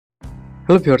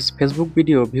Hello viewers, Facebook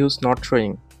video views not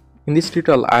showing. In this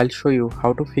tutorial, I'll show you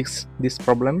how to fix this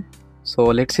problem. So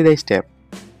let's see the step.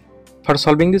 For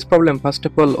solving this problem, first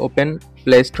of all open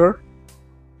Play Store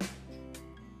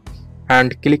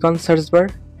and click on search bar,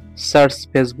 search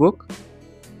Facebook.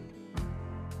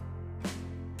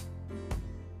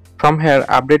 From here,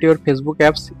 update your Facebook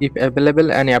apps if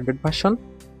available any update version.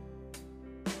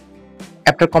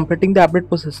 After completing the update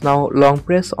process, now long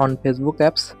press on Facebook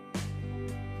apps.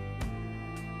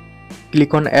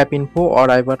 Click on app info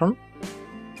or I button.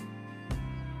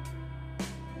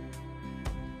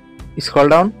 Scroll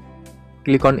down,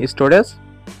 click on storage,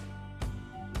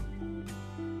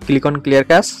 click on clear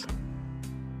cache,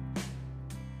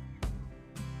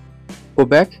 go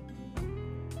back,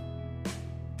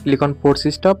 click on force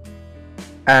stop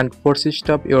and force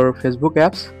stop your Facebook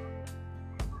apps.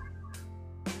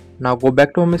 Now go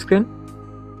back to home screen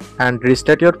and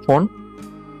restart your phone.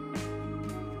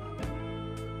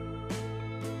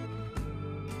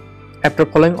 After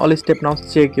following all steps, now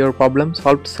check your problem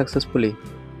solved successfully.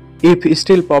 If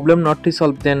still problem not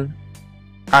resolved, then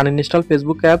uninstall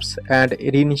Facebook apps and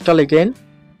reinstall again.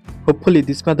 Hopefully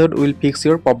this method will fix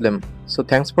your problem. So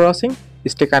thanks for watching.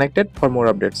 Stay connected for more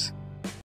updates.